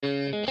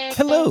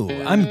Hello,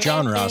 I'm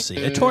John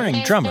Rossi, a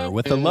touring drummer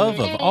with a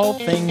love of all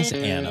things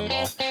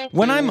animal.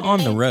 When I'm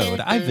on the road,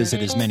 I visit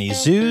as many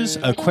zoos,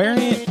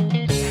 aquariums...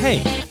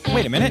 Hey,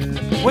 wait a minute.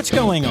 What's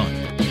going on?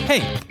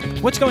 Hey,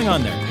 what's going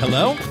on there?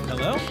 Hello?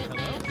 Hello?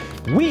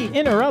 Hello? We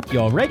interrupt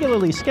your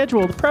regularly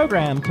scheduled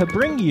program to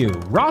bring you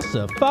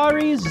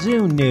Rossafari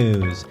Zoo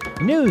News.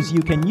 News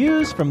you can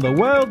use from the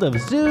world of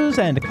zoos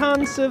and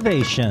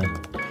conservation.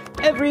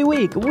 Every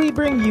week, we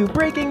bring you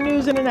breaking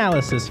news and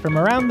analysis from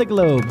around the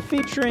globe,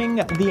 featuring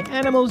the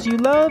animals you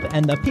love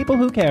and the people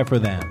who care for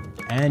them.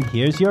 And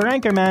here's your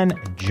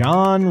anchorman,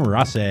 John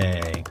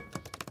Rossi.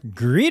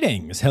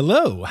 Greetings.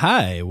 Hello.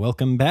 Hi.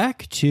 Welcome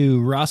back to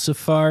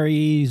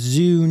Rossafari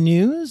Zoo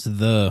News,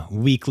 the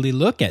weekly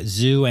look at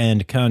zoo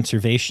and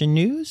conservation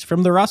news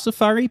from the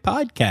Rossafari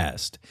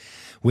podcast,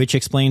 which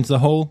explains the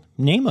whole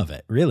name of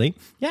it, really.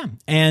 Yeah.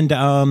 And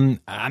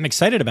I'm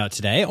excited about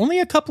today. Only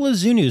a couple of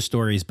zoo news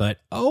stories, but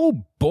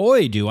oh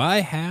boy, do I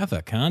have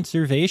a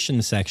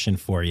conservation section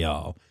for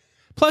y'all.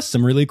 Plus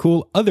some really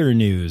cool other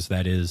news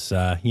that is,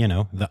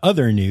 the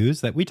other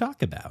news that we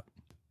talk about.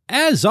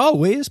 As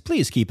always,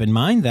 please keep in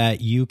mind that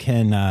you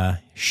can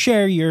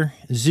share your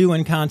zoo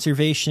and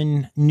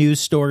conservation news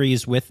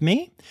stories with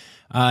me.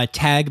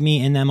 Tag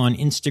me in them on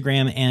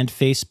Instagram and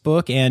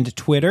Facebook and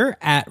Twitter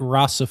at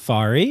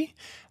Rossafari.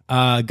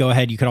 Go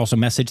ahead. You could also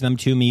message them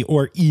to me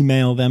or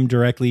email them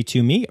directly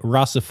to me,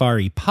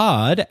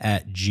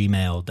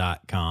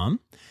 rossafaripod@gmail.com.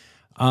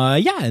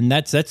 And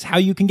that's how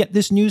you can get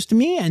this news to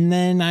me. And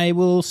then I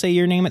will say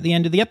your name at the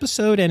end of the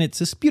episode. And it's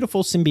this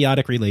beautiful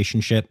symbiotic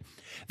relationship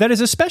that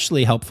is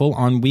especially helpful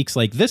on weeks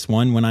like this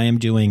one when I am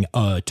doing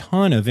a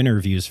ton of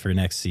interviews for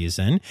next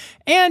season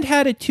and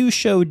had a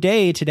 2-show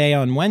day today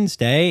on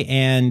Wednesday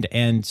and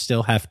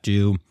still have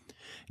to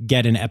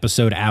get an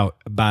episode out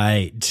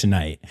by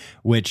tonight,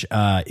 which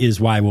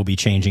is why we'll be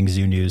changing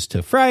Zoo News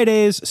to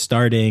Fridays,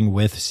 starting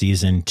with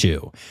season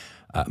 2.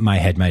 My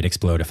head might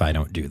explode if I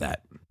don't do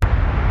that.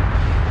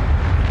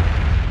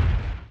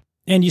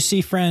 And you see,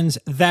 friends,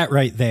 that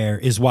right there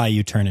is why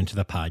you turn into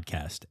the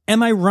podcast.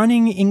 Am I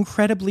running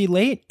incredibly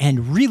late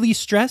and really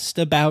stressed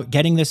about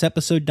getting this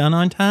episode done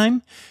on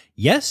time?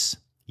 Yes,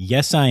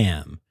 I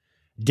am.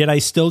 Did I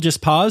still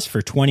just pause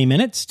for 20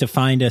 minutes to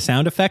find a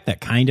sound effect that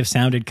kind of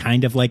sounded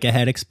kind of like a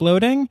head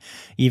exploding?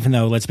 Even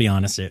though, let's be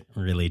honest, it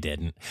really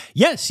didn't.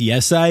 Yes,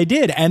 I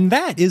did. And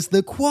that is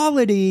the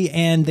quality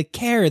and the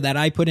care that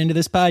I put into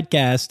this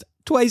podcast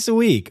twice a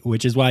week,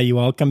 which is why you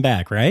all come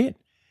back, right?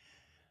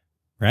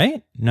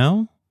 Right?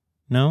 No?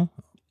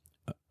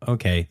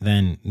 Okay,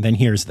 then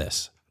here's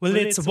this. Well,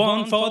 it's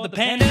 1 for the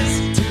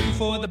pandas, 2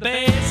 for the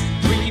bears,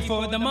 3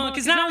 for the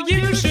monkeys. Now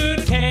you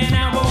should care.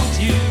 Now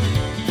won't you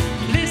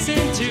listen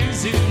to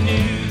Zoo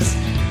News?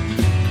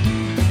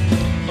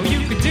 Or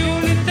you could do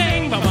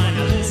anything, but why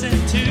not listen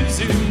to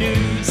Zoo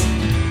News?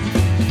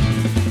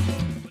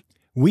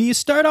 We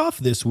start off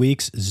this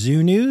week's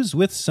Zoo News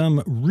with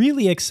some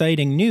really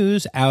exciting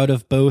news out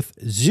of both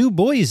Zoo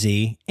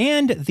Boise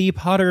and the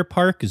Potter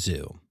Park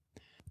Zoo.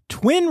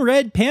 Twin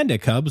red panda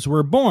cubs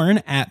were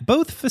born at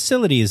both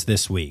facilities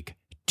this week.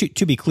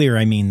 To be clear,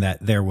 I mean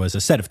that there was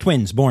a set of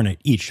twins born at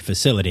each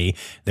facility.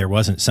 There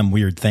wasn't some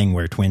weird thing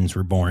where twins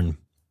were born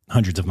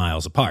hundreds of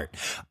miles apart.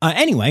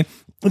 Anyway,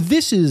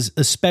 this is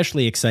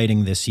especially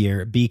exciting this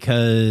year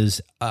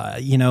because,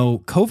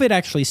 COVID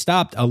actually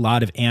stopped a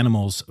lot of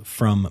animals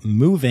from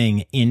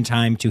moving in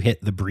time to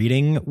hit the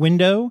breeding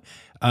window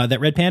that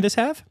red pandas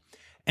have.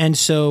 And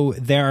so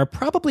there are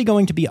probably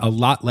going to be a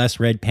lot less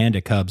red panda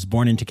cubs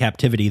born into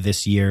captivity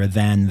this year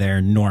than there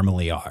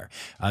normally are.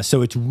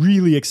 So it's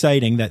really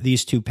exciting that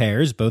these two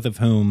pairs, both of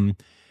whom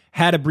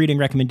had a breeding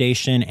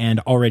recommendation and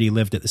already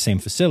lived at the same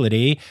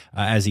facility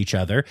as each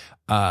other,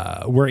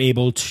 were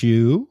able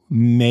to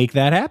make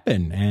that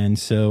happen. And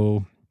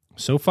so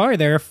far,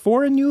 there are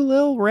 4 new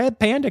little red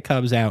panda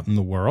cubs out in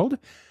the world.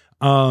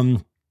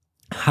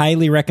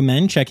 Highly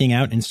recommend checking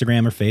out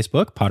Instagram or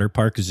Facebook, Potter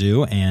Park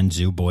Zoo and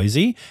Zoo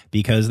Boise,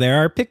 because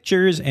there are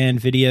pictures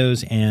and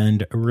videos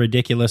and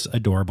ridiculous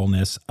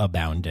adorableness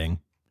abounding.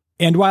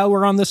 And while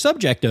we're on the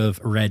subject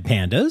of red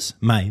pandas,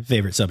 my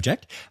favorite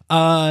subject,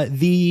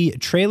 the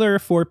trailer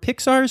for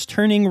Pixar's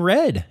Turning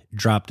Red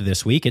dropped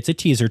this week. It's a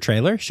teaser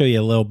trailer. Show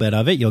you a little bit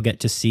of it. You'll get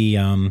to see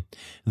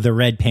the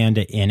red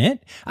panda in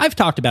it. I've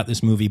talked about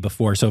this movie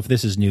before, so if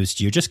this is news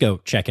to you, just go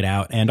check it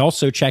out. And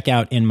also check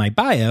out in my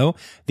bio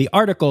the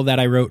article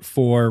that I wrote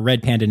for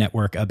Red Panda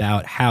Network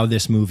about how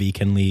this movie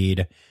can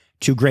lead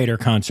to greater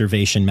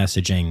conservation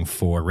messaging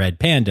for red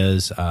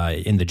pandas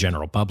in the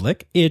general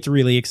public. It's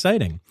really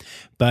exciting.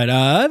 But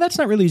that's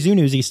not really zoo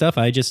newsy stuff.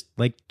 I just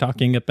like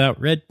talking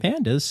about red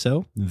pandas.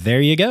 So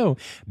there you go.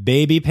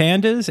 Baby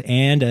pandas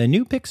and a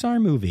new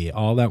Pixar movie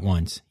all at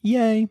once.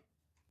 Yay.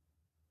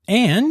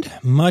 And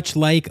much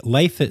like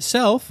life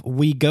itself,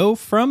 we go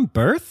from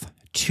birth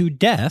to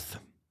death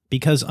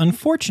because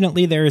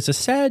unfortunately there is a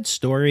sad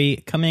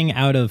story coming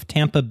out of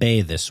Tampa Bay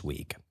this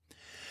week.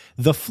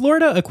 The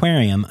Florida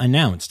Aquarium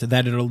announced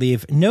that it'll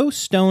leave no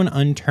stone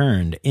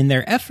unturned in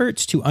their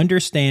efforts to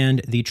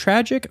understand the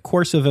tragic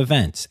course of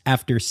events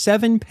after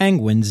 7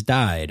 penguins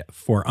died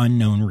for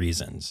unknown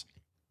reasons.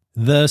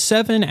 The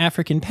 7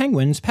 African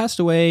penguins passed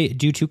away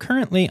due to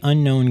currently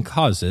unknown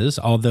causes,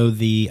 although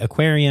the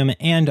aquarium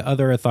and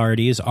other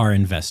authorities are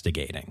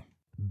investigating.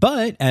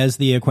 But, as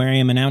the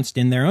aquarium announced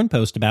in their own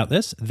post about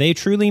this, they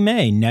truly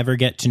may never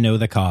get to know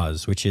the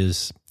cause, which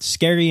is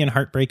scary and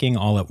heartbreaking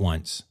all at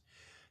once.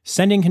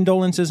 Sending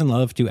condolences and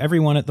love to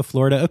everyone at the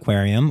Florida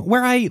Aquarium,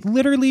 where I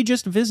literally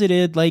just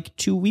visited like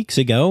 2 weeks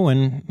ago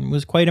and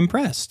was quite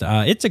impressed.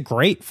 It's a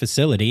great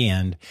facility,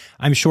 and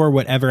I'm sure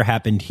whatever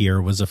happened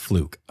here was a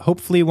fluke.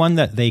 Hopefully one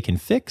that they can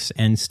fix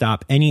and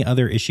stop any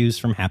other issues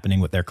from happening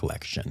with their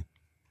collection.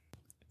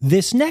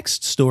 This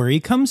next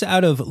story comes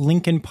out of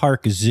Lincoln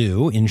Park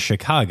Zoo in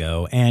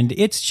Chicago, and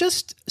it's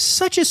just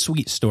such a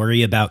sweet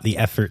story about the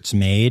efforts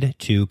made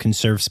to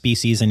conserve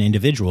species and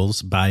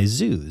individuals by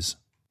zoos.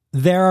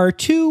 There are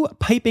 2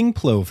 piping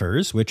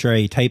plovers, which are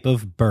a type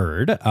of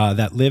bird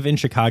that live in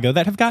Chicago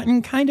that have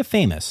gotten kind of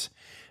famous.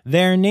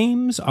 Their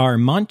names are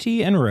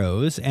Monty and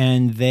Rose,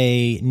 and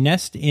they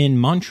nest in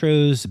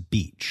Montrose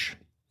Beach.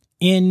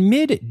 In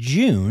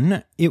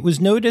mid-June, it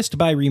was noticed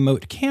by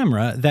remote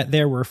camera that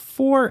there were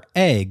 4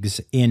 eggs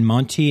in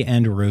Monty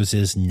and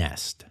Rose's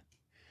nest.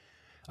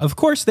 Of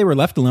course, they were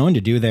left alone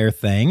to do their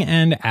thing,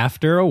 and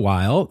after a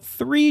while,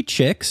 3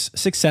 chicks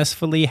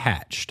successfully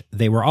hatched.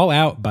 They were all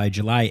out by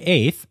July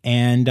 8th,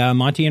 and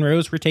Monty and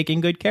Rose were taking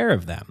good care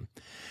of them.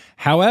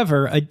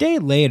 However, a day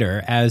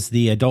later, as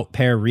the adult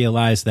pair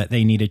realized that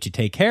they needed to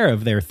take care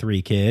of their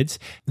 3 kids,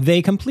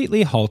 they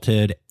completely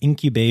halted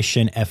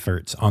incubation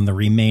efforts on the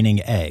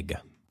remaining egg.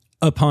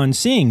 Upon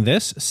seeing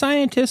this,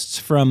 scientists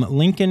from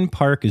Lincoln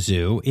Park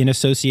Zoo, in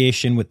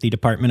association with the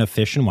Department of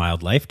Fish and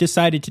Wildlife,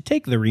 decided to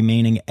take the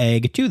remaining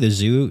egg to the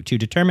zoo to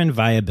determine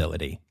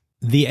viability.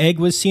 The egg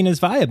was seen as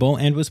viable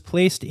and was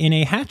placed in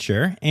a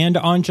hatcher, and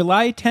on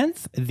July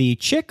 10th, the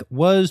chick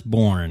was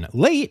born.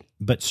 Late,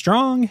 but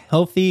strong,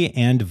 healthy,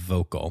 and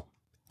vocal.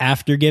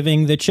 After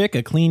giving the chick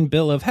a clean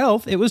bill of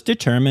health, it was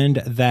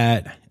determined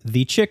that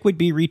the chick would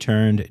be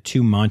returned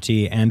to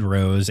Monty and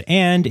Rose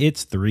and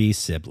its 3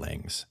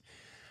 siblings.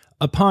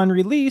 Upon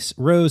release,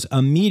 Rose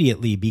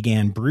immediately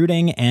began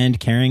brooding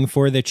and caring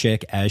for the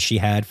chick as she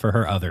had for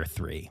her other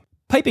 3.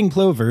 Piping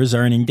plovers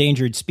are an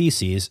endangered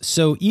species,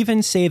 so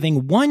even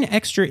saving 1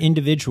 extra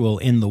individual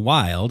in the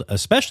wild,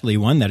 especially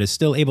one that is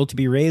still able to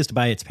be raised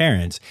by its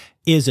parents,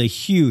 is a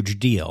huge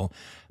deal.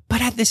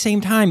 But at the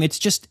same time,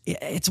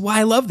 it's why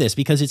I love this,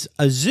 because it's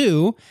a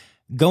zoo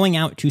going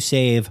out to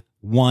save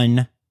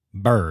 1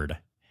 bird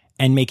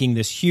and making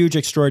this huge,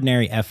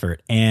 extraordinary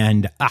effort.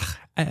 And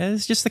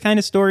it's just the kind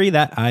of story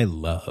that I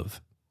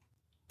love.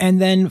 And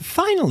then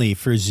finally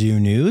for zoo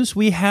news,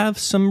 we have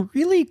some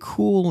really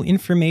cool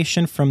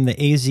information from the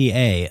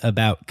AZA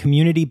about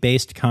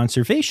community-based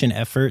conservation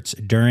efforts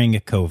during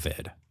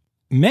COVID.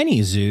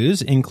 Many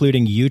zoos,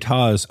 including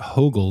Utah's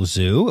Hogle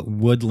Zoo,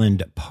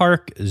 Woodland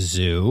Park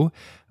Zoo,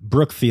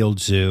 Brookfield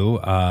Zoo,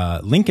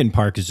 Lincoln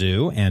Park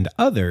Zoo, and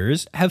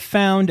others, have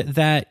found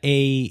that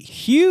a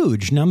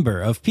huge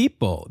number of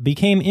people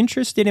became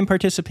interested in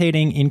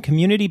participating in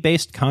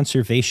community-based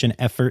conservation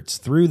efforts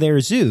through their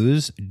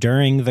zoos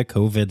during the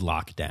COVID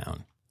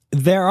lockdown.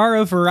 There are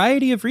a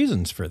variety of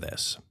reasons for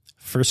this.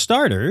 For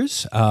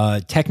starters,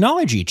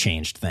 technology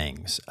changed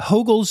things.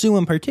 Hogle Zoo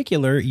in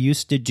particular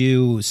used to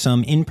do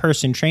some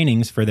in-person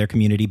trainings for their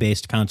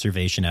community-based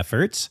conservation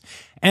efforts,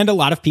 and a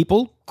lot of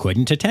people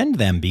couldn't attend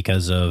them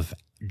because of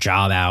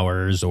job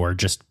hours or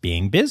just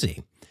being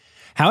busy.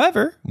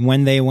 However,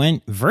 when they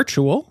went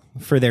virtual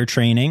for their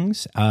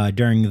trainings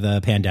during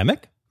the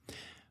pandemic,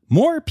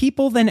 more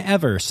people than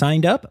ever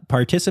signed up,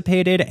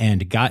 participated,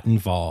 and got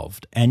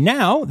involved. And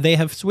now they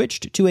have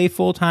switched to a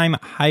full-time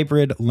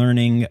hybrid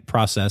learning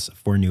process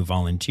for new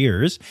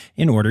volunteers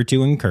in order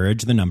to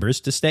encourage the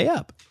numbers to stay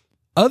up.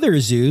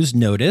 Other zoos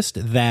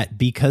noticed that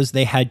because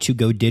they had to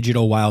go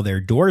digital while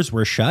their doors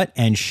were shut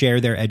and share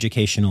their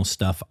educational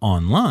stuff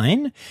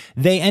online,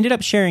 they ended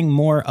up sharing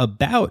more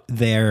about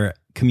their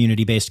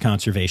community-based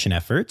conservation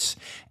efforts,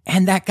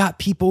 and that got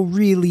people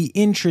really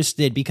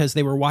interested because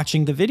they were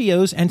watching the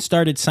videos and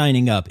started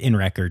signing up in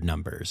record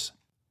numbers.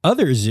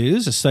 Other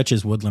zoos, such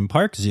as Woodland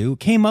Park Zoo,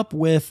 came up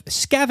with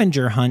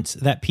scavenger hunts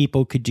that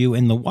people could do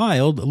in the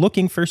wild,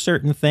 looking for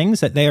certain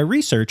things that they are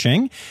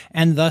researching,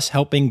 and thus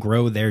helping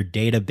grow their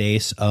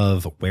database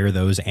of where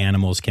those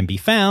animals can be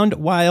found,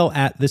 while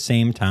at the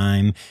same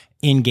time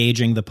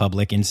engaging the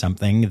public in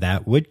something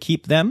that would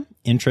keep them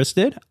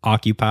interested,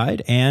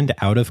 occupied, and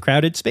out of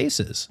crowded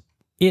spaces.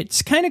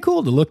 It's kind of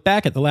cool to look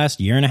back at the last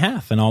year and a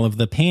half and all of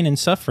the pain and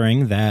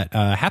suffering that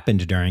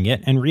happened during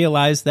it and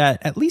realize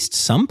that at least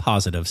some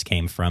positives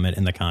came from it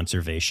in the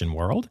conservation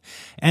world.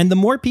 And the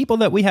more people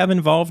that we have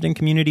involved in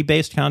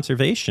community-based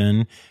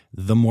conservation,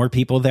 the more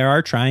people there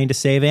are trying to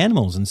save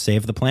animals and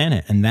save the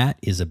planet. And that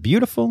is a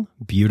beautiful,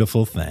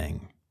 beautiful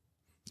thing.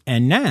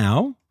 And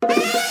now,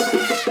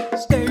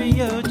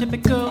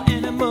 Stereotypical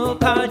Animal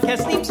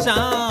Podcast theme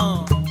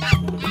song.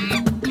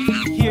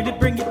 Here to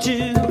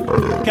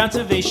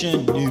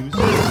conservation news.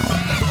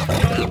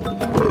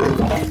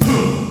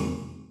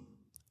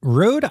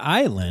 Rhode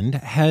Island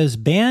has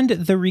banned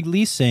the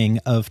releasing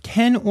of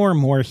 10 or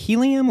more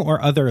helium or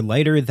other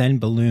lighter-than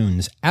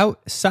balloons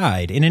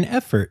outside in an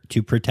effort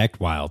to protect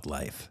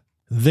wildlife.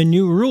 The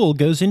new rule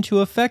goes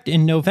into effect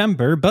in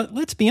November, but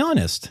let's be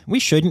honest, we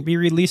shouldn't be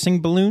releasing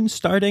balloons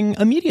starting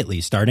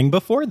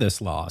before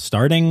this law,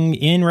 starting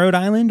in Rhode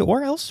Island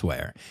or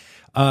elsewhere.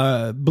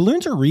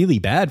 Balloons are really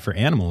bad for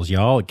animals,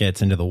 y'all. It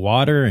gets into the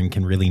water and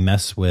can really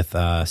mess with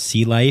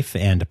sea life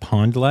and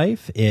pond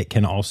life. It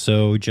can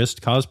also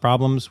just cause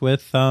problems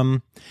with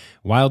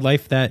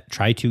wildlife that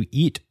try to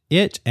eat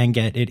it and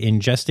get it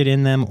ingested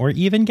in them, or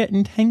even get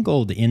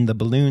entangled in the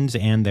balloons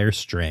and their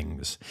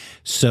strings.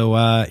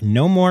 So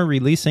no more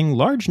releasing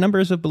large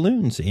numbers of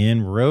balloons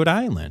in Rhode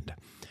Island.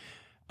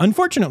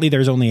 Unfortunately,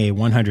 there's only a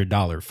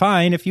 $100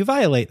 fine if you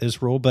violate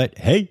this rule, but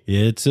hey,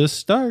 it's a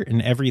start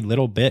and every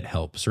little bit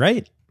helps,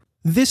 right?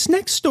 This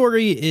next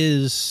story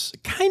is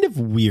kind of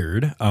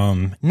weird,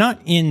 not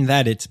in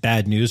that it's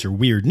bad news or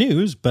weird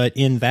news, but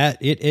in that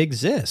it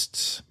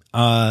exists.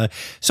 So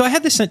I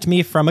had this sent to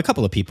me from a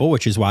couple of people,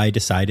 which is why I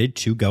decided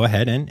to go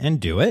ahead and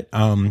do it.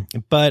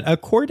 But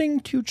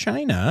according to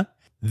China,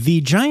 the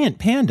giant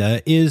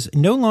panda is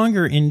no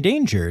longer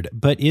endangered,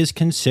 but is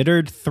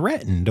considered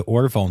threatened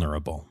or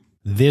vulnerable.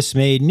 This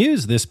made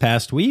news this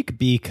past week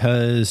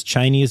because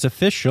Chinese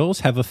officials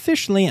have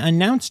officially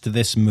announced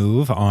this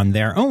move on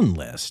their own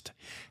list.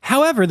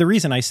 However, the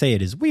reason I say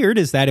it is weird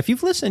is that if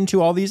you've listened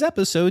to all these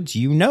episodes,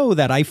 you know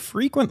that I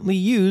frequently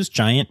use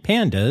giant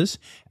pandas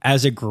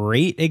as a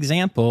great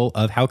example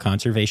of how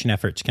conservation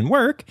efforts can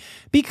work,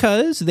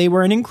 because they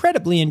were an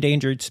incredibly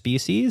endangered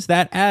species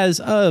that, as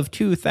of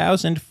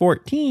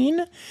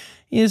 2014,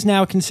 is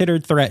now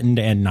considered threatened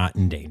and not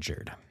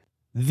endangered.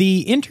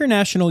 The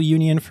International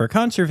Union for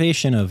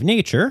Conservation of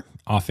Nature,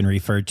 often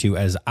referred to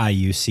as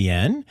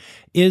IUCN,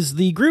 is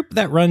the group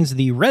that runs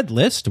the Red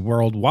List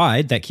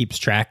worldwide that keeps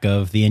track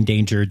of the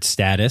endangered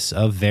status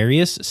of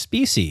various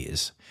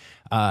species.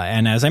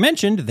 And as I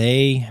mentioned,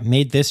 they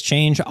made this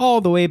change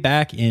all the way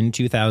back in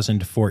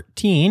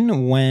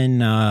 2014 when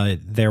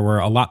there were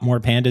a lot more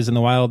pandas in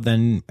the wild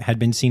than had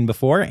been seen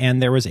before, and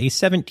there was a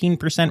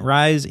 17%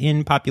 rise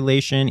in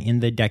population in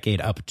the decade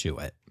up to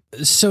it.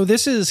 So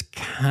this is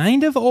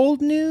kind of old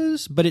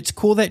news, but it's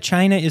cool that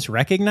China is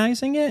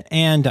recognizing it.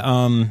 And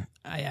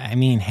I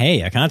mean,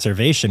 hey, a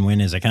conservation win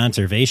is a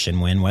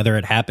conservation win, whether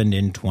it happened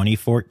in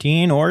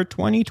 2014 or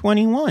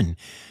 2021.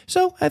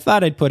 So I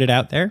thought I'd put it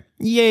out there.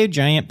 Yay,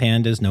 giant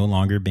pandas no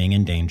longer being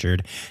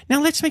endangered.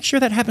 Now let's make sure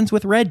that happens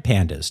with red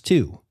pandas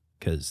too,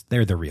 because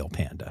they're the real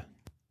panda.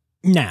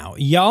 Now,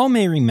 y'all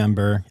may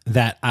remember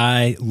that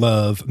I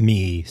love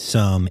me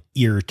some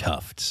ear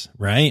tufts,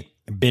 right?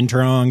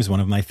 Binturongs, one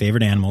of my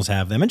favorite animals,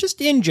 have them. And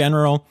just in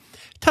general,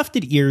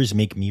 tufted ears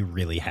make me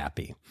really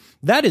happy.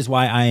 That is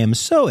why I am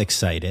so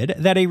excited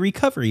that a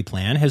recovery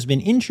plan has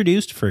been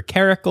introduced for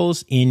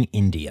caracals in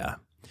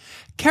India.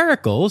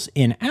 Caracals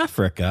in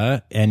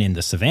Africa, and in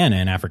the savanna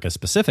in Africa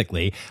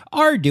specifically,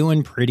 are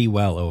doing pretty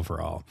well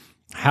overall.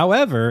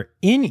 However,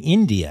 in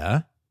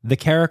India, the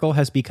caracal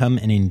has become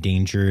an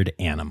endangered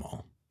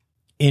animal.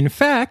 In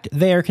fact,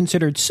 they are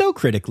considered so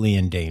critically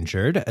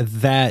endangered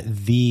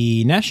that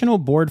the National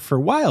Board for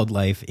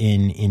Wildlife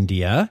in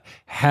India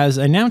has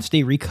announced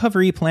a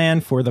recovery plan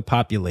for the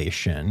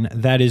population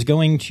that is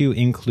going to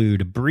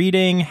include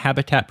breeding,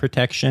 habitat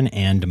protection,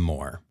 and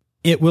more.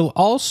 It will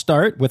all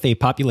start with a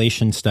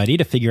population study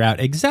to figure out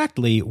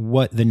exactly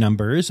what the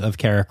numbers of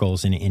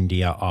caracals in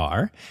India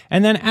are.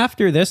 And then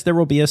after this, there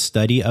will be a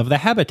study of the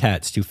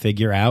habitats to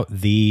figure out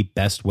the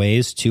best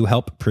ways to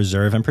help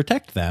preserve and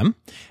protect them.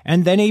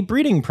 And then a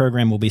breeding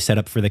program will be set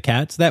up for the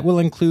cats that will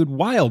include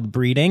wild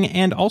breeding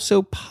and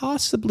also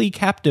possibly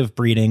captive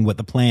breeding with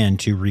the plan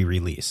to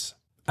re-release.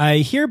 I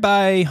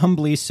hereby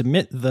humbly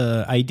submit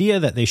the idea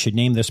that they should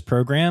name this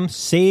program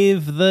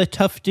Save the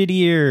Tufted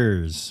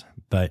Ears,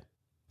 but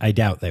I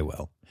doubt they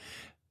will.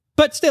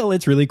 But still,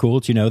 it's really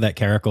cool to know that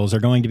caracals are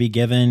going to be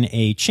given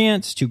a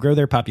chance to grow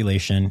their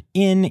population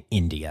in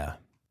India.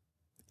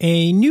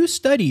 A new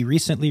study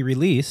recently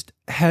released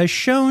has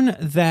shown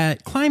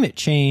that climate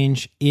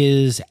change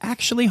is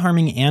actually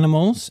harming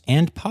animals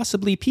and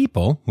possibly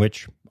people,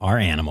 which are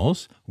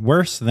animals,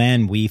 worse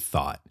than we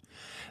thought.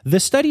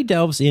 The study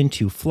delves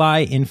into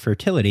fly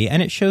infertility,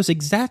 and it shows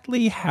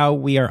exactly how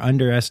we are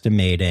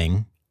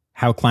underestimating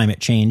how climate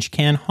change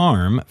can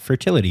harm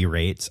fertility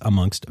rates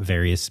amongst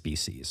various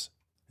species.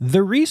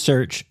 The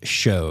research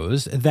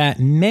shows that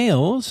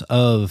males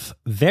of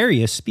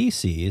various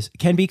species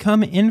can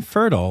become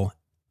infertile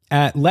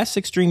at less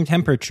extreme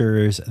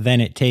temperatures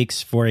than it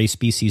takes for a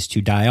species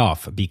to die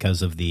off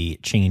because of the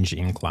change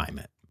in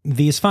climate.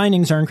 These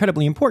findings are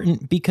incredibly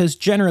important because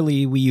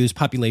generally we use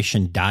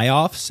population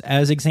die-offs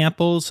as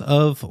examples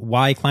of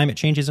why climate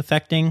change is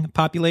affecting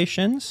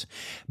populations.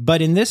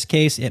 But in this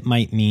case, it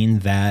might mean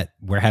that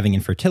we're having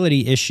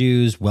infertility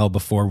issues well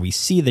before we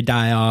see the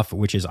die-off,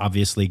 which is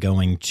obviously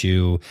going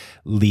to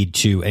lead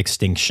to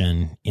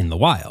extinction in the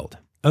wild.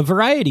 A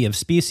variety of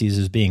species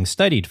is being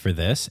studied for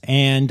this,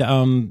 and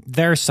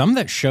there are some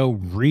that show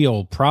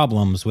real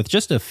problems with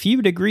just a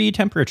few degree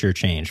temperature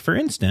change. For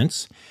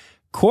instance,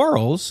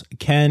 corals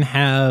can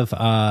have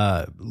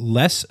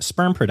less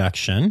sperm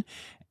production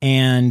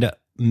and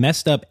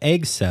messed up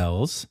egg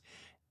cells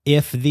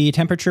if the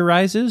temperature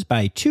rises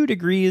by 2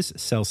 degrees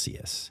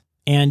Celsius.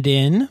 And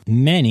in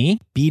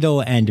many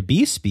beetle and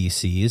bee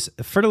species,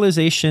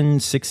 fertilization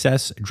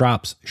success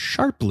drops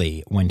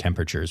sharply when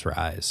temperatures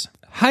rise.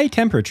 High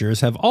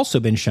temperatures have also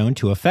been shown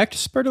to affect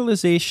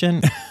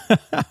fertilization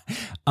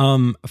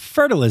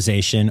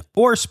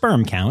or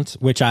sperm counts,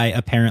 which I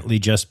apparently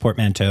just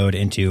portmanteaued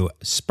into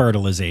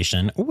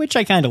spertilization, which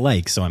I kind of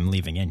like, so I'm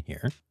leaving in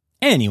here.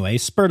 Anyway,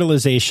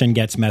 spertilization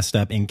gets messed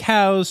up in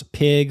cows,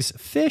 pigs,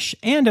 fish,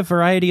 and a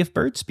variety of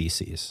bird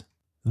species.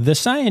 The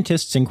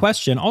scientists in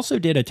question also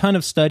did a ton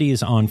of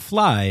studies on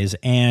flies,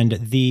 and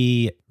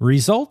the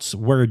results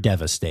were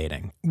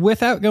devastating.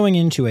 Without going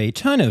into a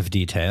ton of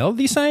detail,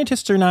 the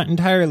scientists are not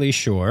entirely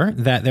sure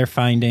that their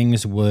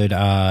findings would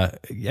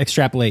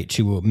extrapolate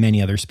to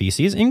many other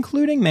species,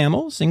 including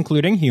mammals,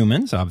 including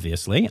humans,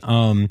 obviously.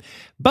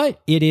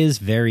 But it is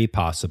very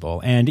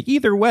possible. And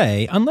either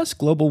way, unless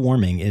global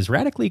warming is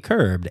radically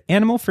curbed,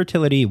 animal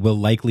fertility will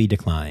likely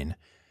decline.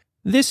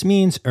 This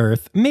means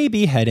Earth may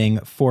be heading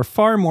for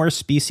far more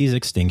species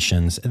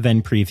extinctions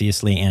than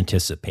previously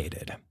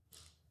anticipated.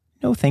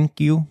 No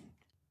thank you.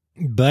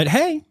 But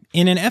hey,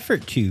 in an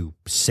effort to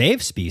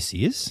save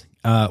species,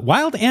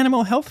 Wild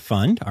Animal Health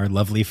Fund, our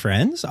lovely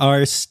friends,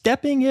 are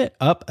stepping it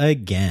up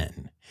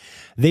again.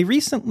 They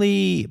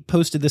recently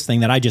posted this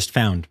thing that I just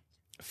found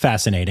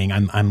fascinating.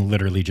 I'm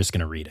literally just going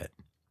to read it.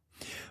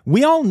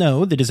 We all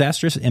know the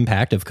disastrous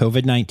impact of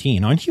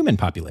COVID-19 on human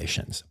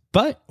populations,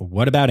 but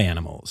what about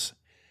animals?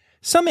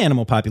 Some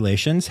animal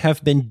populations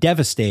have been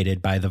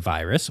devastated by the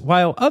virus,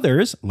 while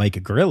others,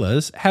 like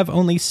gorillas, have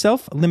only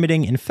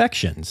self-limiting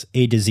infections,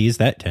 a disease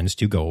that tends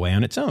to go away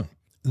on its own.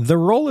 The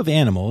role of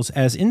animals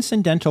as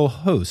incidental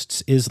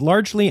hosts is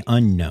largely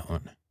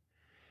unknown.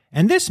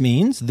 And this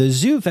means the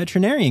zoo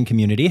veterinarian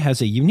community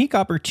has a unique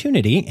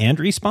opportunity and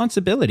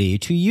responsibility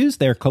to use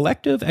their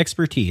collective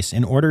expertise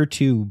in order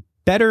to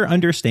better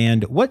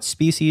understand what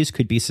species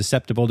could be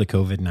susceptible to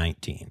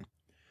COVID-19.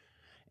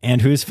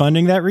 And who's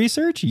funding that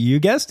research? You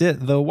guessed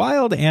it, the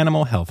Wild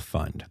Animal Health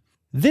Fund.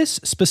 This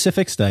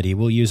specific study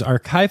will use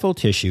archival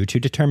tissue to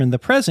determine the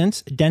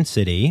presence,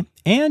 density,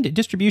 and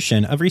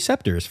distribution of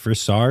receptors for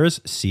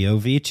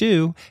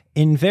SARS-CoV-2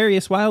 in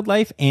various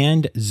wildlife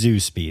and zoo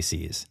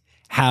species.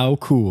 How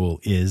cool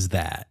is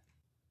that?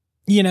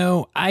 You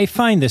know, I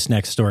find this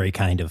next story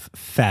kind of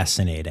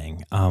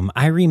fascinating.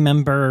 I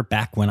remember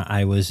back when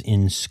I was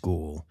in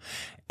school,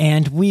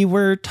 and we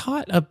were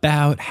taught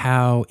about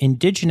how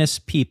indigenous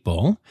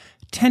people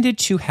tended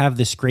to have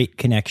this great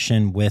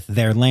connection with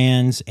their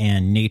lands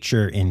and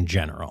nature in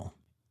general.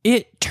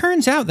 It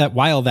turns out that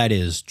while that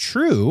is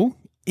true,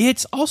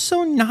 it's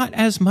also not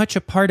as much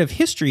a part of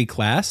history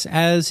class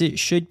as it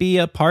should be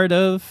a part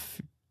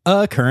of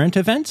a current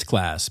events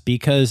class,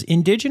 because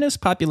indigenous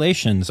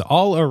populations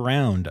all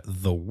around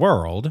the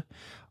world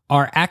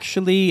are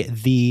actually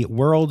the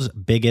world's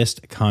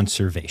biggest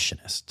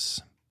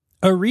conservationists.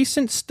 A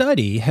recent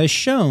study has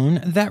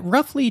shown that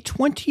roughly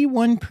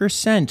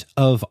 21%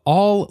 of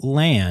all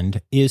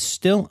land is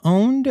still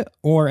owned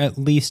or at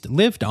least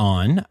lived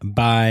on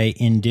by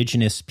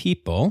indigenous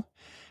people,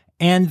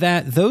 and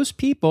that those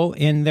people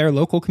in their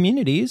local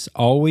communities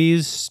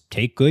always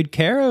take good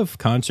care of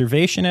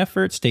conservation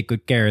efforts, take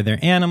good care of their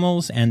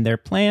animals and their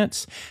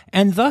plants,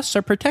 and thus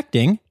are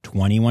protecting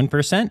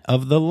 21%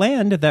 of the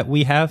land that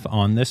we have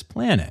on this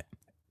planet.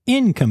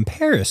 In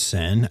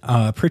comparison,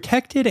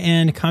 protected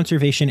and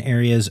conservation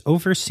areas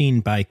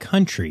overseen by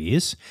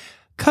countries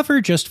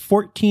cover just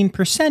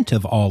 14%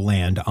 of all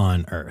land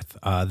on Earth.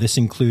 This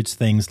includes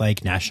things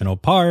like national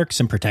parks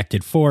and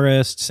protected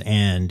forests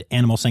and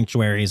animal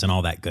sanctuaries and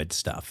all that good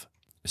stuff.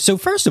 So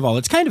first of all,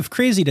 it's kind of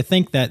crazy to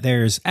think that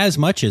there's as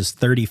much as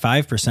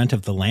 35%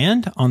 of the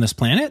land on this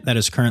planet that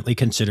is currently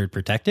considered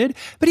protected,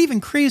 but even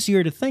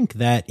crazier to think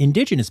that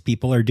indigenous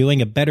people are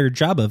doing a better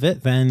job of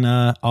it than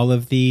all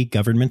of the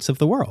governments of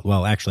the world.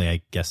 Well, actually,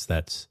 I guess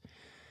that's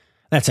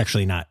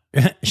actually not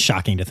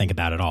shocking to think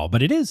about at all,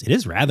 but it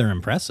is rather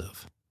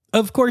impressive.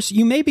 Of course,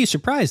 you may be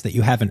surprised that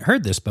you haven't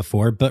heard this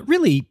before, but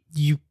really,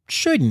 you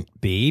shouldn't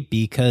be,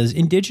 because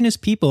indigenous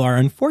people are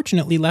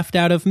unfortunately left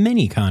out of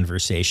many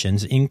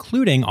conversations,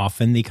 including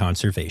often the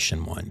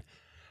conservation one.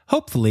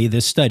 Hopefully,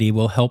 this study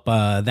will help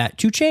that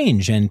to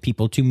change and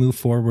people to move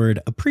forward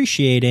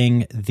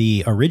appreciating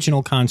the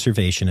original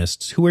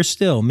conservationists who are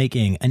still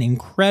making an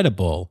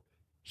incredible,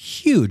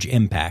 huge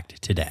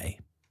impact today.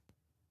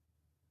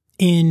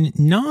 In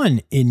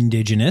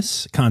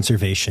non-Indigenous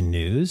conservation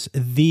news,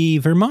 the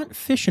Vermont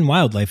Fish and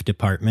Wildlife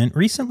Department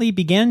recently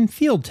began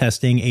field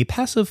testing a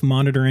passive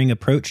monitoring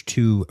approach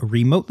to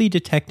remotely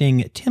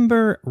detecting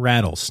timber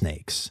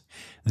rattlesnakes.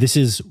 This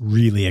is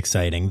really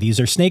exciting. These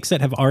are snakes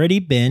that have already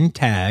been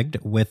tagged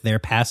with their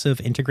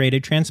passive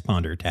integrated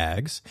transponder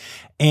tags,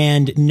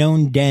 and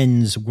known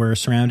dens were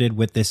surrounded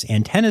with this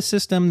antenna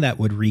system that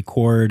would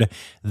record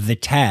the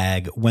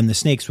tag when the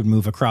snakes would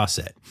move across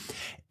it.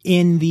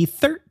 In the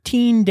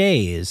 13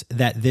 days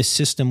that this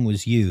system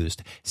was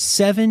used,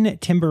 7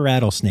 timber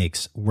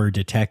rattlesnakes were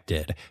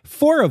detected,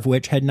 4 of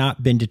which had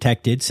not been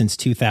detected since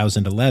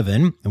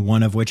 2011,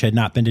 1 of which had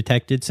not been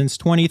detected since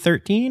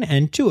 2013,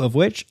 and 2 of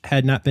which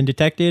had not been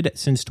detected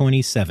since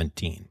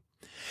 2017.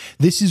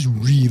 This is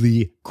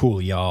really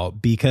cool, y'all,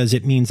 because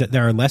it means that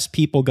there are less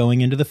people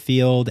going into the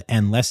field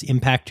and less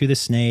impact to the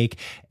snake,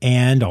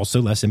 and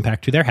also less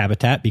impact to their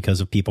habitat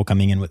because of people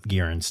coming in with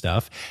gear and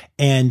stuff.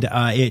 And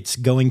it's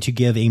going to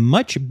give a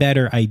much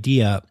better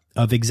idea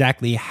of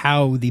exactly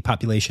how the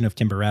population of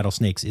timber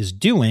rattlesnakes is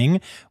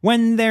doing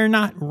when they're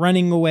not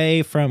running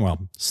away from,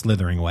 well,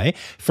 slithering away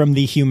from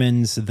the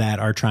humans that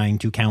are trying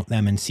to count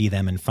them and see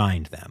them and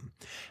find them.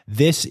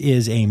 This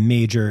is a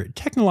major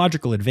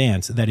technological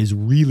advance that is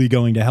really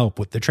going to help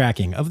with the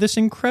tracking of this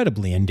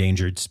incredibly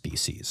endangered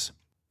species.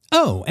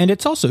 Oh, and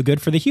it's also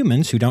good for the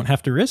humans who don't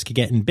have to risk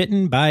getting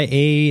bitten by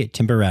a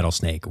timber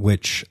rattlesnake,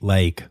 which,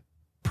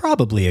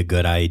 probably a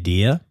good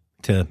idea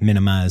to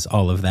minimize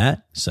all of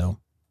that. So,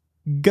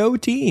 go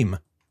team!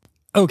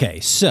 Okay,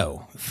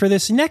 so for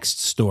this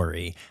next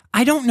story,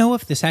 I don't know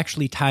if this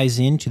actually ties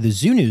into the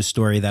Zoo News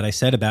story that I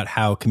said about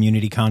how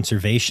community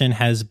conservation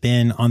has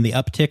been on the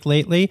uptick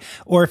lately,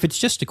 or if it's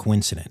just a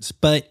coincidence,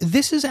 but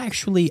this is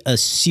actually a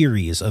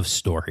series of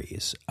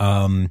stories.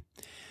 A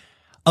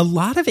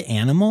lot of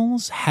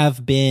animals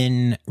have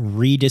been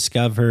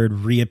rediscovered,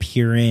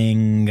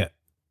 reappearing,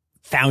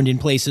 found in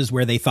places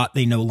where they thought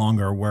they no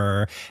longer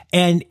were.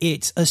 And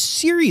it's a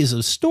series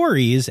of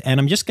stories, and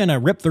I'm just going to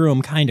rip through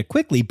them kind of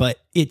quickly, but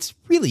it's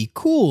really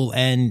cool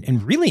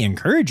and really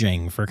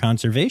encouraging for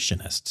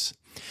conservationists.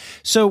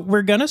 So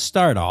we're going to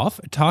start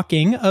off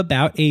talking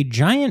about a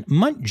giant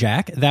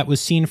muntjac that was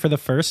seen for the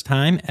first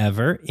time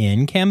ever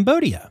in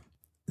Cambodia.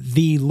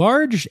 The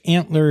large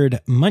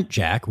antlered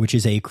muntjac, which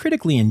is a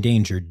critically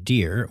endangered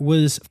deer,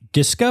 was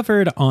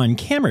discovered on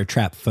camera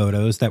trap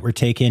photos that were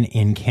taken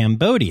in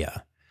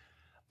Cambodia.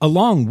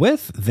 Along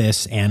with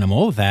this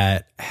animal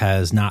that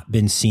has not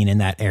been seen in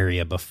that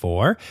area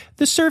before,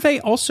 the survey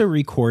also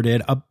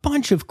recorded a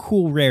bunch of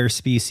cool rare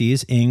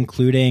species,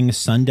 including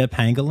Sunda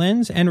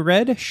pangolins and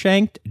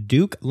red-shanked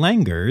Duke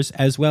langurs,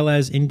 as well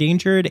as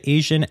endangered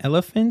Asian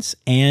elephants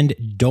and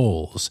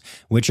dholes,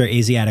 which are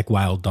Asiatic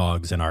wild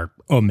dogs and are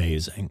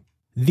amazing.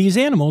 These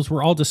animals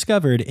were all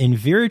discovered in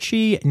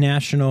Viruchi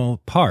National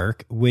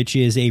Park, which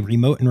is a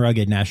remote and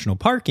rugged national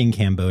park in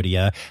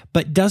Cambodia,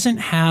 but doesn't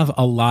have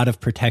a lot of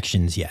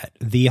protections yet.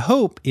 The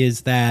hope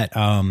is that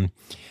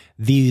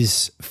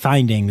these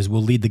findings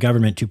will lead the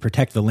government to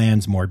protect the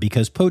lands more,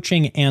 because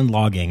poaching and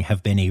logging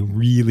have been a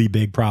really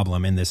big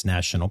problem in this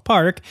national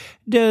park,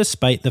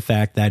 despite the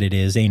fact that it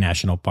is a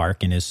national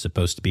park and is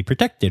supposed to be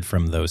protected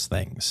from those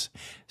things.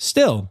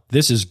 Still,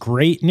 this is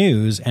great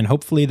news and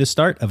hopefully the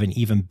start of an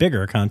even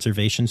bigger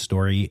conservation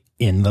story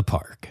in the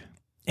park.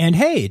 And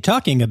hey,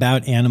 talking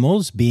about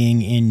animals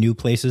being in new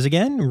places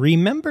again,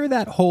 remember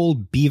that whole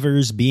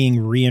beavers being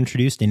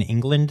reintroduced in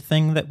England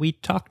thing that we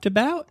talked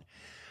about?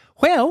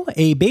 Well,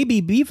 a baby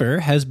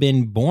beaver has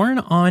been born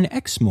on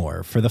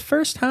Exmoor for the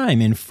first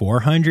time in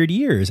 400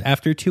 years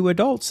after 2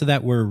 adults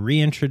that were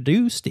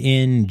reintroduced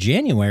in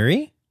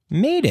January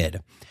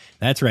mated.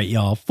 That's right,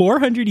 y'all,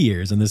 400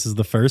 years, and this is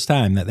the first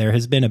time that there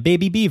has been a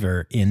baby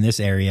beaver in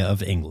this area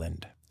of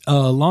England.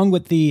 Along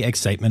with the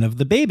excitement of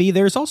the baby,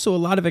 there's also a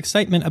lot of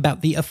excitement about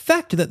the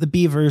effect that the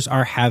beavers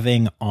are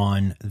having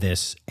on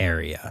this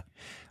area.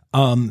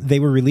 They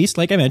were released,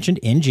 like I mentioned,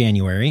 in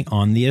January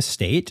on the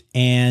estate,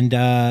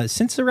 and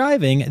since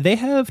arriving, they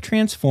have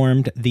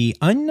transformed the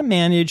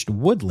unmanaged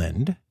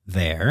woodland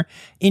there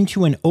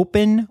into an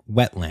open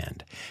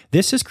wetland.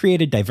 This has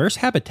created diverse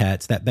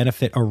habitats that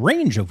benefit a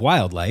range of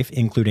wildlife,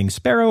 including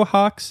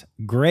sparrowhawks,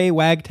 gray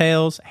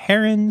wagtails,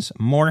 herons,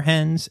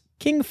 moorhens,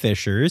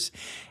 kingfishers,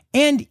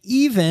 and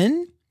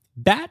even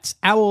bats,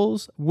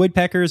 owls,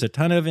 woodpeckers, a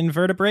ton of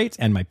invertebrates,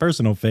 and my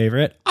personal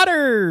favorite,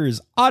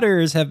 otters!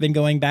 Otters have been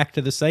going back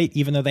to the site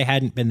even though they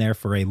hadn't been there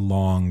for a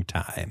long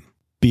time.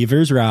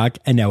 Beavers rock,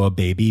 and now a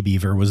baby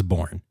beaver was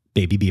born.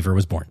 Baby beaver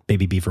was born.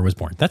 Baby beaver was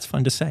born. That's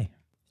fun to say.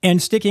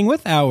 And sticking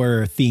with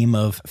our theme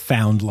of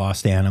found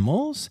lost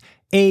animals,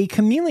 a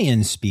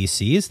chameleon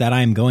species that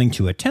I'm going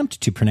to attempt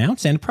to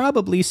pronounce and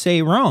probably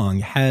say wrong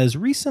has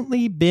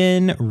recently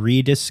been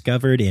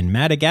rediscovered in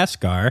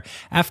Madagascar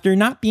after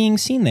not being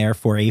seen there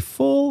for a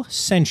full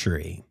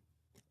century.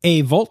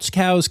 A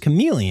Voltskaus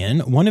chameleon,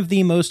 one of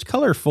the most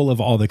colorful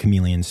of all the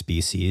chameleon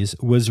species,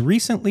 was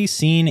recently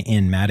seen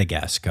in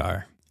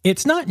Madagascar.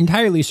 It's not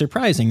entirely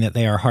surprising that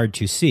they are hard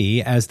to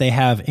see, as they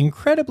have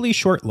incredibly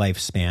short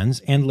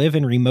lifespans and live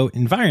in remote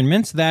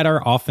environments that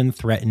are often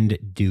threatened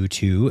due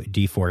to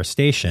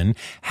deforestation.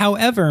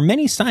 However,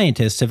 many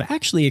scientists have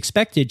actually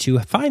expected to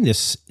find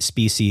this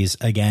species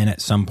again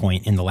at some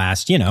point in the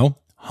last,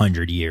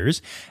 100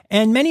 years,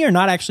 and many are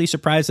not actually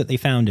surprised that they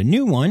found a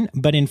new one,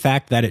 but in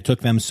fact that it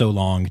took them so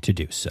long to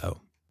do so.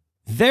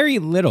 Very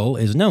little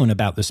is known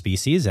about the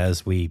species,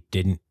 as we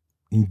didn't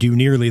do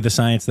nearly the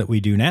science that we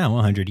do now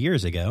 100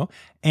 years ago.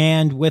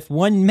 And with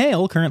one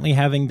male currently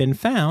having been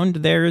found,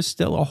 there's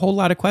still a whole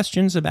lot of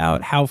questions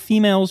about how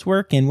females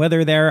work and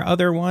whether there are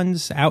other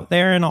ones out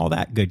there and all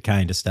that good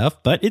kind of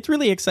stuff. But it's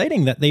really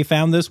exciting that they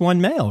found this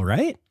one male,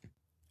 right?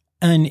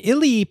 An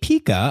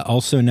Illipica,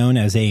 also known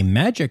as a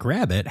magic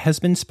rabbit, has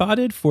been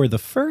spotted for the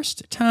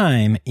first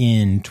time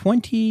in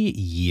 20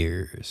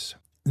 years.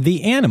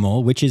 The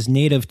animal, which is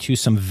native to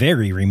some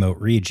very remote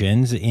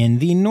regions in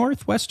the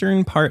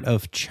northwestern part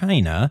of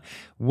China,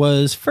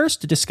 was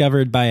first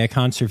discovered by a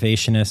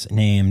conservationist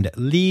named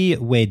Li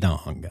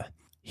Weidong.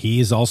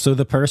 He's also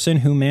the person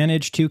who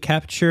managed to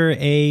capture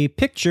a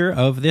picture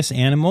of this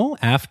animal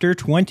after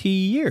 20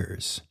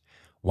 years.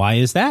 Why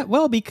is that?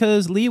 Well,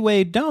 because Li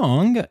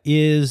Weidong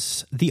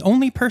is the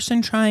only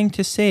person trying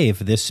to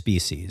save this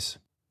species.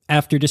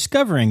 After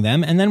discovering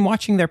them and then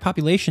watching their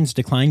populations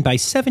decline by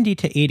 70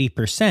 to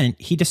 80%,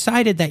 he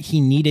decided that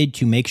he needed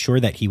to make sure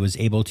that he was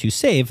able to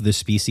save the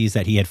species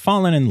that he had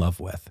fallen in love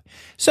with.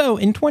 So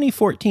in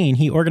 2014,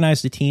 he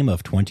organized a team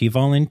of 20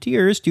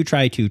 volunteers to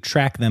try to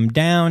track them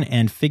down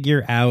and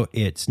figure out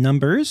its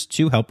numbers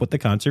to help with the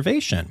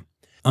conservation.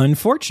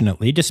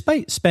 Unfortunately,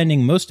 despite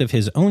spending most of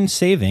his own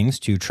savings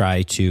to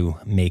try to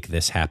make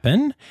this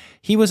happen,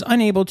 he was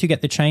unable to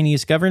get the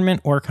Chinese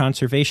government or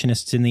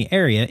conservationists in the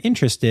area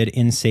interested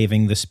in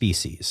saving the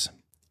species.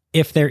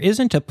 If there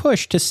isn't a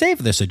push to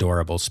save this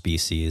adorable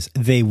species,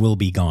 they will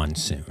be gone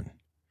soon.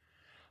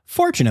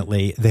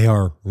 Fortunately, they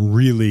are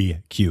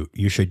really cute.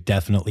 You should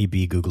definitely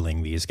be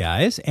Googling these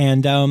guys.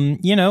 And,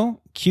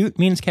 cute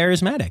means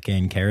charismatic,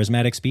 and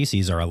charismatic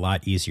species are a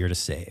lot easier to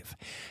save.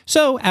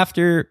 So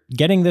after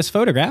getting this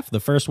photograph, the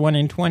first one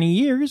in 20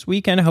 years,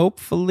 we can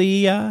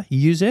hopefully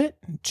use it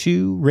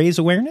to raise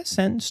awareness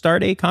and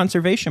start a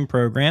conservation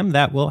program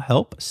that will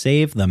help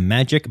save the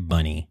magic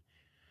bunny.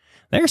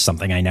 There's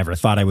something I never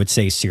thought I would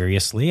say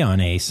seriously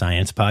on a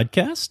science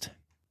podcast.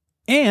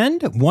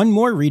 And one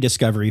more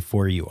rediscovery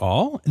for you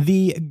all.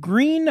 The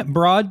green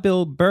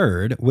broadbill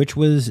bird, which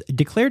was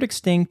declared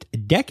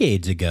extinct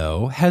decades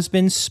ago, has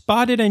been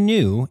spotted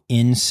anew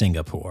in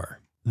Singapore.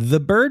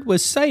 The bird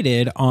was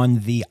sighted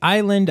on the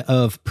island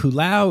of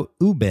Pulau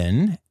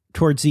Ubin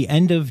towards the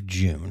end of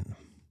June.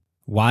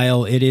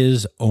 While it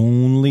is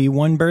only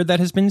one bird that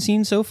has been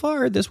seen so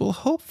far, this will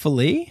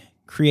hopefully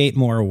create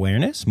more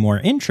awareness, more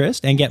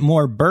interest, and get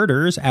more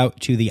birders out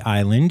to the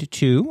island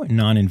to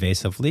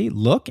non-invasively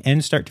look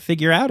and start to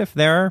figure out if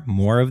there are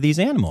more of these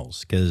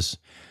animals. Because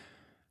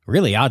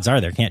really, odds are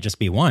there can't just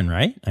be one,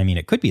 right? I mean,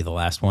 it could be the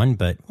last one,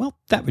 but, well,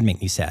 that would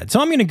make me sad. So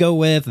I'm going to go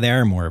with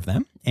there are more of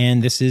them.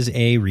 And this is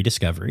a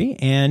rediscovery.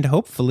 And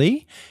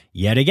hopefully,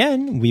 yet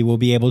again, we will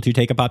be able to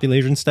take a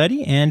population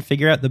study and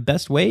figure out the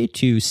best way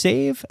to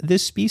save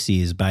this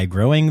species by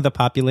growing the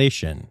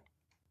population.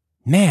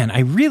 Man, I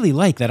really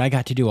like that I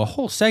got to do a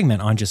whole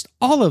segment on just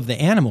all of the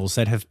animals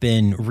that have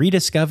been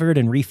rediscovered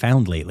and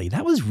refound lately.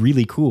 That was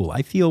really cool.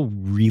 I feel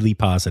really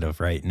positive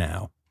right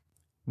now.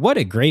 What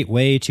a great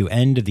way to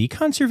end the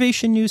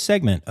conservation news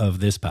segment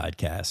of this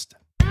podcast.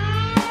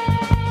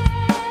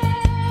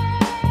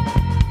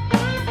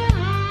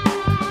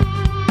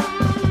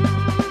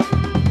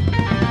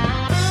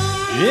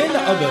 In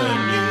other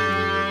news,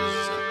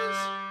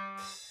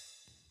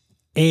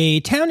 a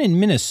town in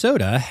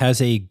Minnesota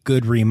has a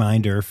good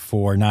reminder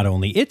for not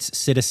only its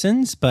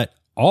citizens, but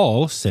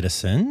all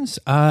citizens.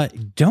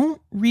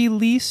 Don't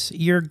release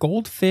your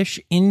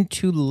goldfish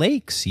into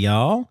lakes,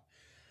 y'all.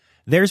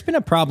 There's been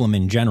a problem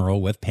in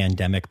general with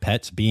pandemic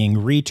pets being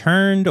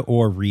returned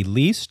or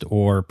released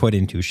or put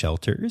into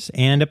shelters,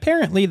 and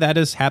apparently that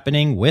is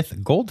happening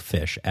with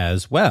goldfish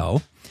as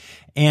well.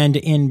 And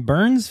in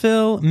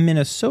Burnsville,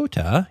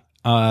 Minnesota,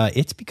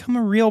 it's become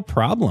a real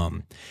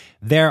problem.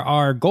 There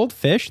are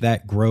goldfish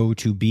that grow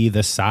to be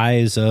the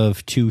size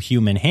of 2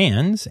 human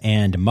hands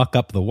and muck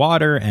up the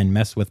water and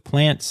mess with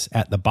plants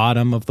at the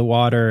bottom of the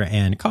water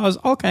and cause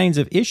all kinds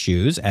of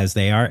issues as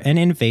they are an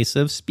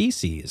invasive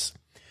species.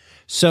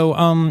 So,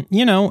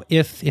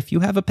 if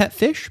you have a pet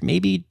fish,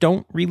 maybe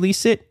don't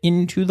release it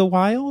into the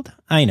wild.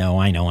 I know,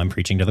 I'm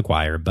preaching to the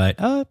choir,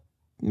 but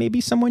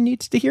maybe someone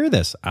needs to hear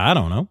this. I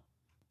don't know.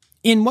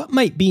 In what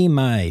might be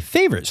my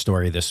favorite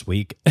story this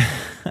week,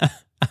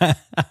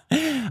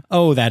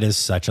 oh, that is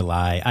such a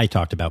lie. I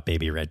talked about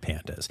baby red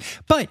pandas.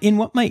 But in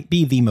what might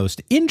be the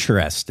most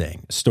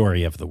interesting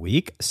story of the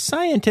week,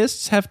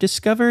 scientists have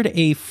discovered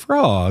a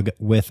frog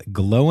with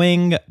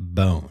glowing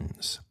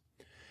bones.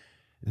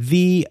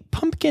 The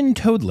pumpkin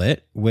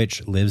toadlet,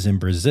 which lives in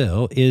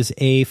Brazil, is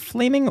a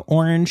flaming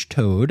orange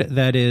toad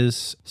that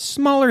is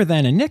smaller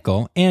than a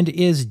nickel and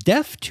is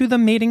deaf to the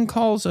mating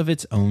calls of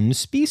its own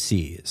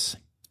species,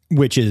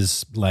 which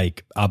is,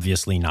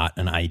 obviously not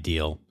an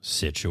ideal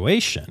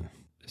situation.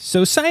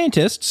 So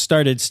scientists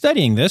started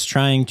studying this,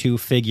 trying to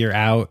figure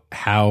out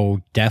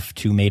how deaf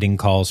to mating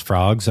calls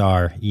frogs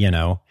are,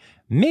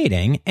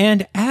 mating,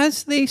 and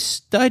as they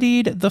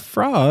studied the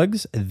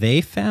frogs,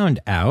 they found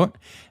out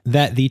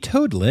that the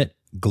toadlet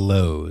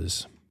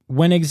glows.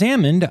 When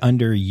examined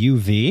under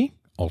UV,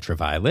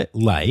 ultraviolet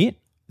light,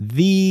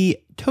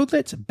 the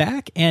toadlet's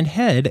back and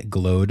head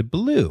glowed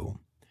blue.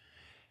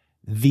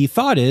 The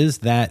thought is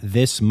that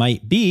this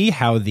might be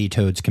how the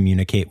toads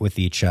communicate with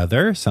each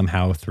other,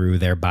 somehow through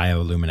their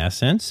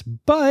bioluminescence,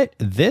 but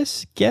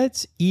this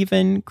gets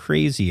even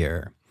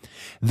crazier.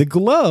 The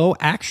glow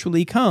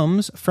actually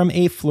comes from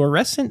a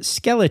fluorescent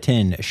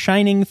skeleton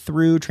shining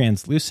through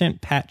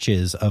translucent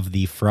patches of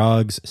the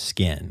frog's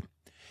skin.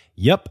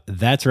 Yup,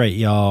 that's right,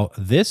 y'all.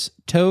 This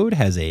toad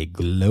has a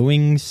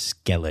glowing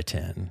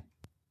skeleton.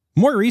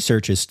 More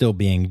research is still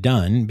being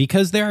done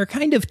because there are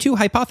kind of two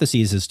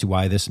hypotheses as to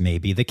why this may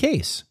be the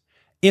case.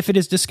 If it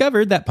is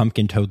discovered that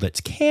pumpkin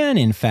toadlets can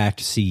in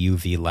fact see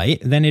UV light,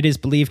 then it is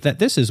believed that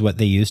this is what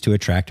they use to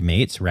attract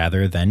mates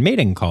rather than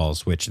mating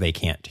calls, which they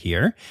can't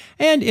hear.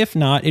 And if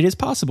not, it is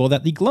possible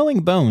that the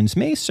glowing bones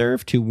may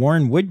serve to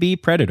warn would-be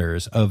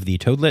predators of the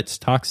toadlet's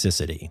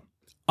toxicity.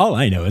 All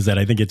I know is that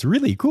I think it's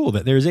really cool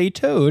that there's a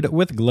toad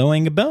with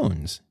glowing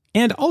bones,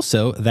 and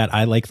also that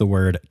I like the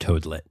word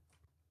toadlet.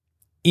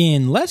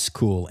 In less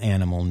cool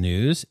animal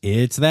news,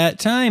 it's that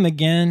time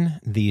again.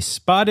 The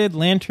spotted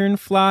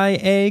lanternfly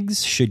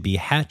eggs should be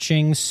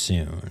hatching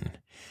soon.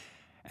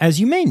 As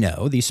you may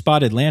know, the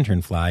spotted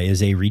lanternfly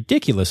is a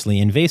ridiculously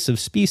invasive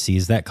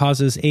species that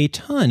causes a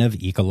ton of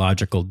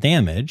ecological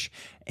damage,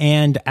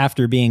 and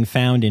after being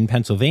found in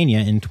Pennsylvania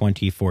in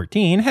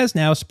 2014, has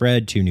now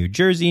spread to New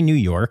Jersey, New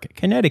York,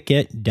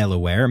 Connecticut,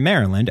 Delaware,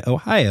 Maryland,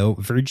 Ohio,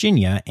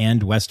 Virginia,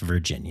 and West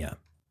Virginia.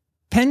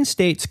 Penn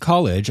State's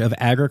College of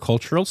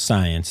Agricultural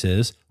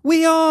Sciences,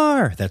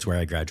 that's where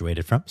I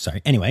graduated from,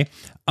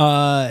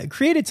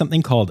 created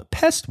something called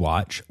Pest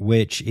Watch,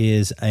 which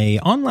is an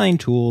online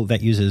tool that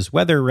uses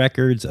weather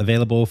records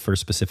available for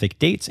specific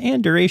dates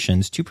and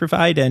durations to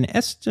provide an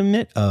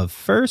estimate of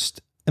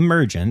first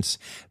emergence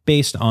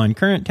based on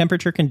current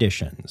temperature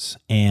conditions.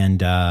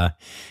 And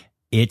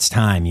it's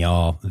time,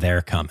 y'all.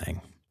 They're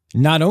coming.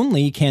 Not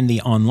only can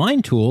the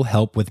online tool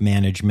help with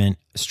management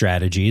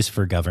strategies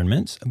for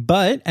governments,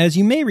 but as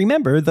you may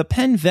remember, the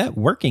Penn Vet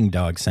Working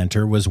Dog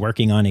Center was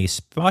working on a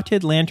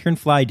spotted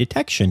lanternfly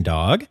detection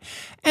dog,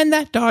 and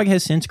that dog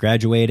has since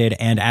graduated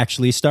and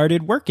actually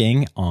started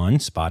working on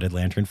spotted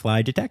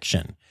lanternfly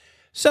detection.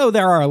 So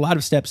there are a lot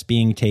of steps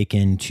being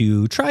taken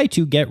to try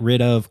to get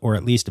rid of or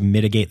at least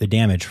mitigate the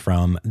damage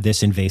from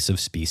this invasive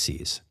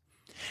species.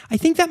 I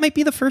think that might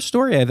be the first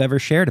story I've ever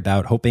shared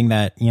about hoping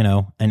that,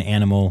 an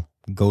animal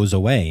goes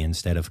away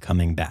instead of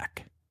coming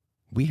back.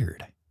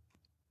 Weird.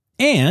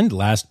 And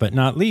last but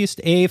not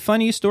least, a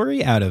funny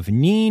story out of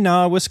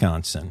Neenah,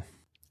 Wisconsin.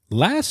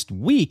 Last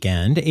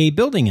weekend, a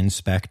building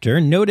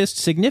inspector noticed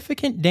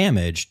significant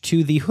damage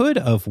to the hood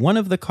of one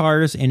of the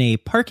cars in a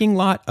parking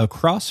lot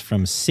across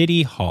from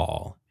City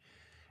Hall.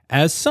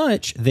 As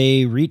such,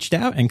 they reached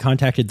out and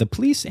contacted the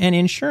police and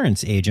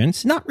insurance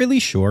agents, not really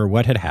sure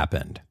what had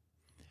happened.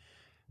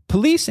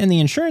 Police and the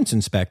insurance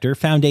inspector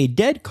found a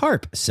dead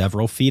carp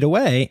several feet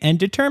away and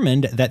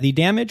determined that the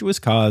damage was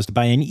caused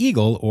by an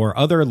eagle or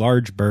other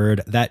large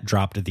bird that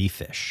dropped the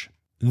fish.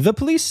 The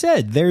police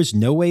said there's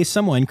no way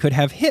someone could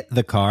have hit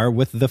the car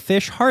with the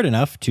fish hard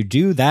enough to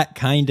do that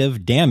kind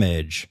of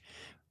damage,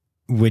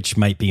 which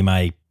might be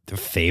my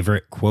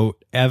favorite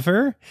quote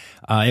ever.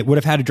 It would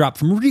have had to drop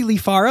from really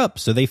far up,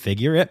 so they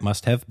figure it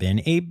must have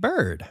been a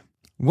bird.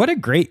 What a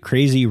great,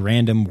 crazy,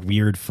 random,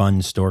 weird,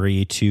 fun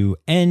story to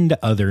end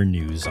other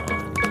news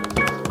on.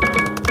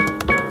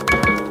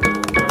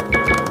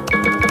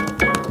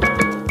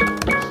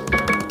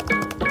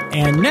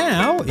 And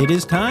now it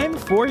is time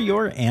for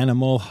your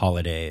animal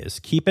holidays.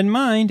 Keep in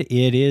mind,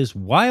 it is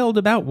Wild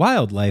About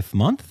Wildlife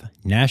Month,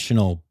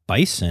 National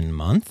Bison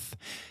Month,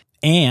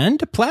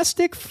 and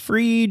Plastic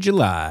Free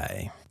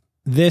July.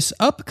 This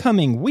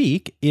upcoming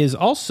week is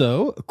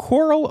also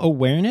Coral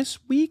Awareness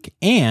Week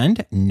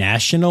and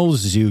National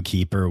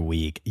Zookeeper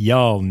Week.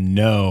 Y'all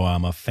know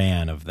I'm a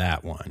fan of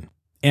that one.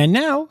 And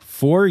now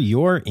for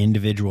your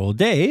individual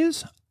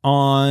days.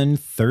 On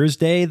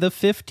Thursday the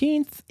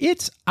 15th,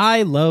 it's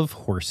I Love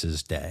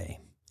Horses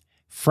Day.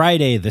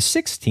 Friday the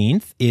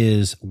 16th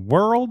is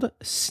World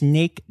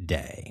Snake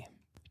Day.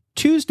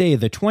 Tuesday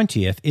the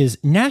 20th is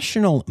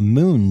National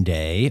Moon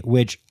Day,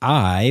 which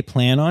I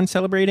plan on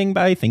celebrating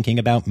by thinking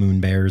about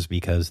moon bears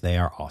because they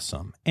are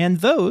awesome.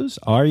 And those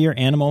are your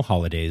animal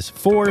holidays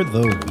for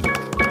the week.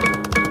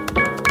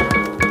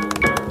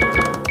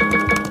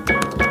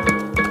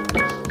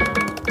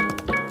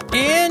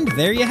 And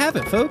there you have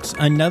it, folks.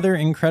 Another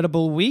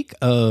incredible week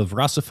of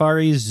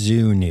Rossafari's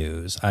Zoo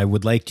News. I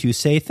would like to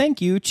say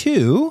thank you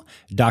to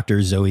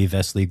Dr. Zoe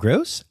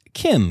Vesley-Gross,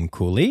 Kim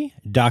Cooley,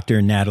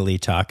 Dr. Natalie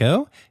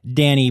Taco,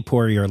 Danny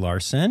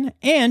Poirier-Larson,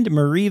 and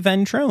Marie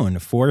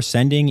Ventrone for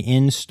sending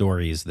in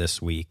stories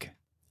this week.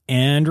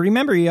 And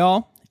remember,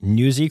 y'all,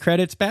 Newsy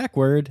credits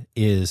backward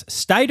is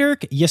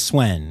Steiderk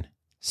Yeswen.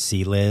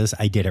 See, Liz,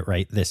 I did it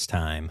right this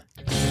time.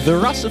 The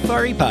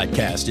Rossafari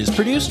podcast is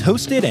produced,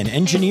 hosted, and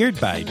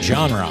engineered by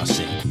John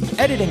Rossi.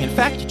 Editing and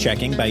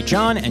fact-checking by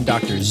John and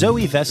Dr.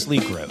 Zoe Vesley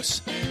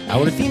Gross.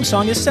 Our theme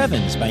song is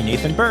Sevens by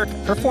Nathan Burke,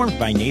 performed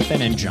by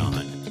Nathan and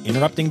John.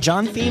 Interrupting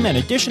John theme and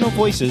additional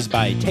voices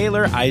by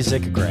Taylor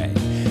Isaac Gray.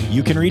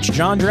 You can reach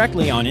John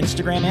directly on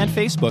Instagram and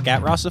Facebook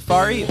at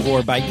Rossafari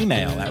or by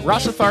email at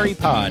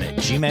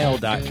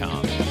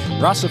rossafaripod@gmail.com.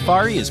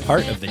 Rossafari is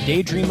part of the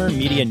Daydreamer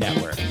Media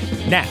Network.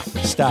 Now,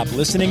 stop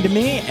listening to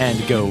me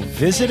and go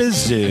visit a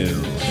zoo.